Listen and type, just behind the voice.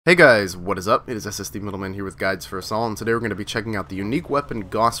Hey guys, what is up? It is SSD Middleman here with GuidesForUsAll, and today we're going to be checking out the unique weapon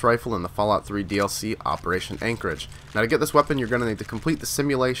Gauss Rifle in the Fallout 3 DLC, Operation Anchorage. Now to get this weapon, you're going to need to complete the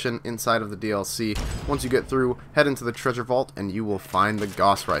simulation inside of the DLC. Once you get through, head into the treasure vault and you will find the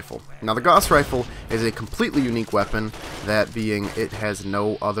Gauss Rifle. Now the Gauss Rifle is a completely unique weapon, that being it has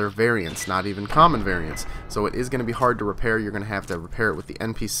no other variants, not even common variants. So it is going to be hard to repair. You're going to have to repair it with the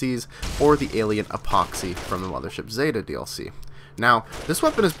NPCs or the alien epoxy from the Mothership Zeta DLC. Now, this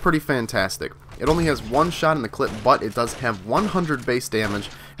weapon is pretty fantastic. It only has one shot in the clip, but it does have 100 base damage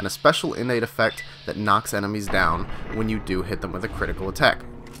and a special innate effect that knocks enemies down when you do hit them with a critical attack.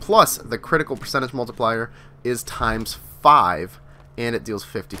 Plus, the critical percentage multiplier is times 5, and it deals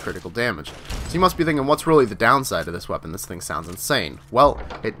 50 critical damage. So you must be thinking, what's really the downside of this weapon? This thing sounds insane. Well,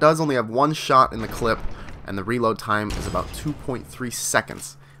 it does only have one shot in the clip, and the reload time is about 2.3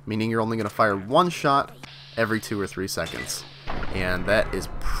 seconds, meaning you're only going to fire one shot every 2 or 3 seconds. And that is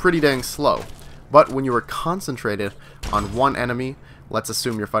pretty dang slow. But when you are concentrated on one enemy, let's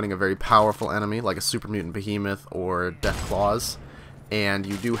assume you're fighting a very powerful enemy like a super mutant behemoth or death claws, and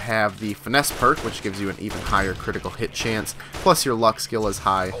you do have the finesse perk, which gives you an even higher critical hit chance, plus your luck skill is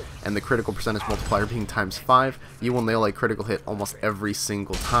high, and the critical percentage multiplier being times 5, you will nail a critical hit almost every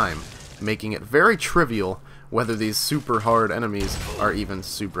single time, making it very trivial whether these super hard enemies are even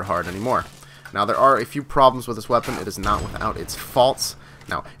super hard anymore. Now, there are a few problems with this weapon. It is not without its faults.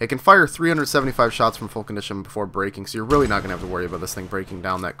 Now, it can fire 375 shots from full condition before breaking, so you're really not going to have to worry about this thing breaking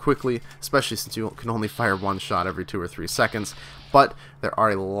down that quickly, especially since you can only fire one shot every 2 or 3 seconds. But there are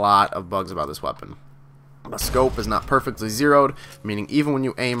a lot of bugs about this weapon. The scope is not perfectly zeroed, meaning even when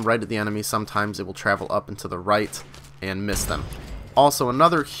you aim right at the enemy, sometimes it will travel up and to the right and miss them. Also,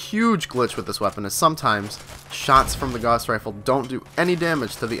 another huge glitch with this weapon is sometimes shots from the Gauss Rifle don't do any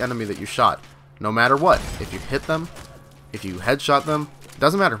damage to the enemy that you shot. No matter what, if you hit them, if you headshot them, it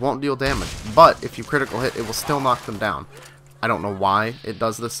doesn't matter, it won't deal damage. But if you critical hit, it will still knock them down. I don't know why it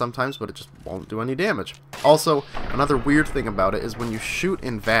does this sometimes, but it just won't do any damage. Also, another weird thing about it is when you shoot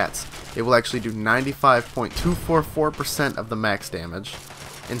in VATS, it will actually do 95.244% of the max damage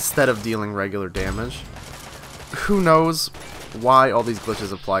instead of dealing regular damage. Who knows why all these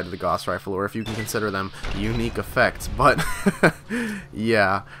glitches apply to the Gauss Rifle, or if you can consider them unique effects, but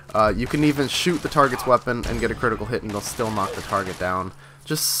yeah, you can even shoot the target's weapon and get a critical hit and they'll still knock the target down.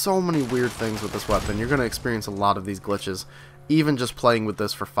 Just so many weird things with this weapon. You're going to experience a lot of these glitches, even just playing with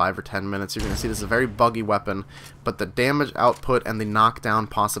this for 5 or 10 minutes. You're going to see this is a very buggy weapon, but the damage output and the knockdown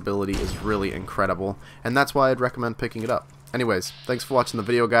possibility is really incredible, and that's why I'd recommend picking it up. Anyways, thanks for watching the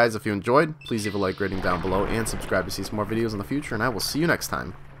video, guys. If you enjoyed, please leave a like rating down below and subscribe to see some more videos in the future, and I will see you next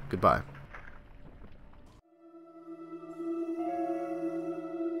time. Goodbye.